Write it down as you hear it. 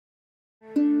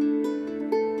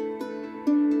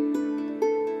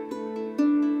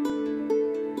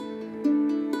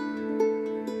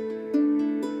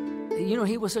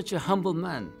he was such a humble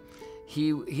man.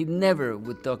 He never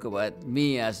would talk about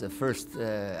me as the first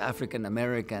African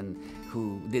American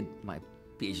who did my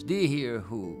PhD here,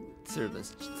 who served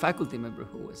as faculty member,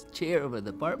 who was chair of a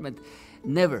department.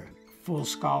 Never. Full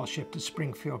scholarship to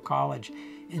Springfield College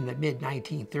in the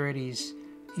mid-1930s,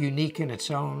 unique in its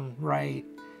own right,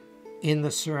 in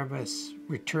the service,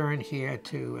 returned here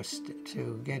to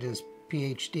get his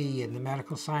PhD in the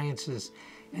medical sciences,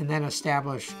 and then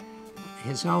establish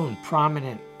his own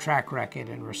prominent track record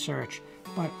in research,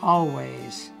 but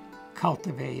always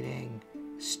cultivating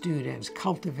students,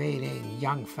 cultivating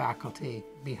young faculty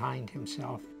behind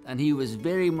himself. And he was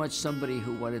very much somebody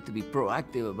who wanted to be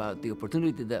proactive about the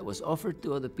opportunity that was offered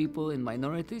to other people in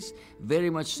minorities, very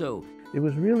much so. It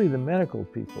was really the medical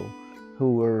people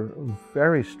who were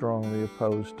very strongly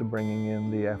opposed to bringing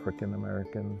in the African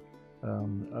American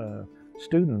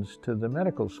students to the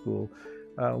medical school,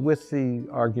 with the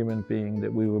argument being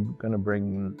that we were going to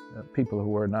bring people who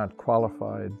were not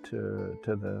qualified to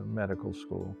the medical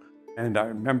school. And I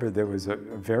remember there was a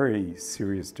very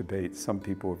serious debate. Some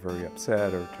people were very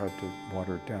upset or tried to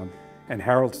water it down. And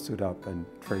Harold stood up and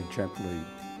very gently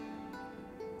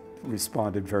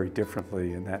responded very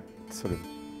differently, and that sort of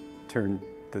turned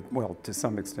to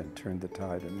some extent turned the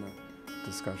tide in the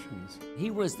discussions. He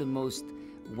was the most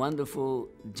wonderful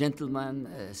gentleman,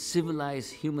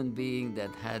 civilized human being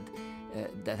that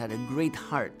had a great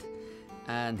heart,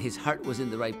 and his heart was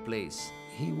in the right place.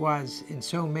 He was in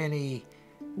so many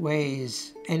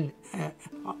ways, and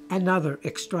another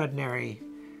extraordinary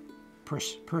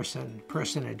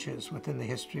personages within the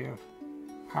history of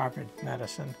Harvard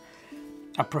medicine,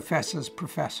 a professor's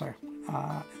professor,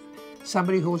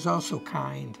 somebody who was also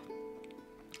kind,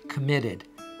 committed,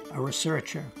 a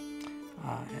researcher,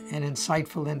 an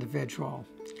insightful individual,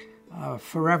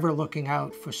 forever looking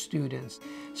out for students.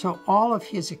 So all of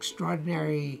his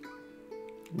extraordinary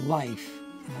life,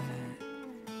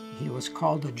 he was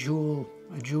called a jewel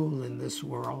in this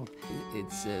world.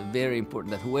 It's very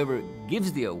important that whoever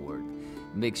gives the award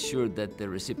makes sure that the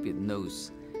recipient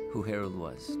knows who Harold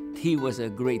was. He was a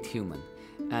great human,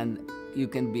 and you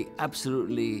can be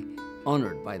absolutely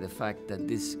honored by the fact that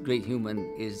this great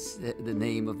human is the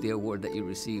name of the award that you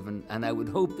receive, and I would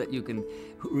hope that you can,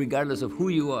 regardless of who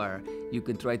you are, you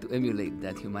can try to emulate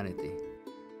that humanity.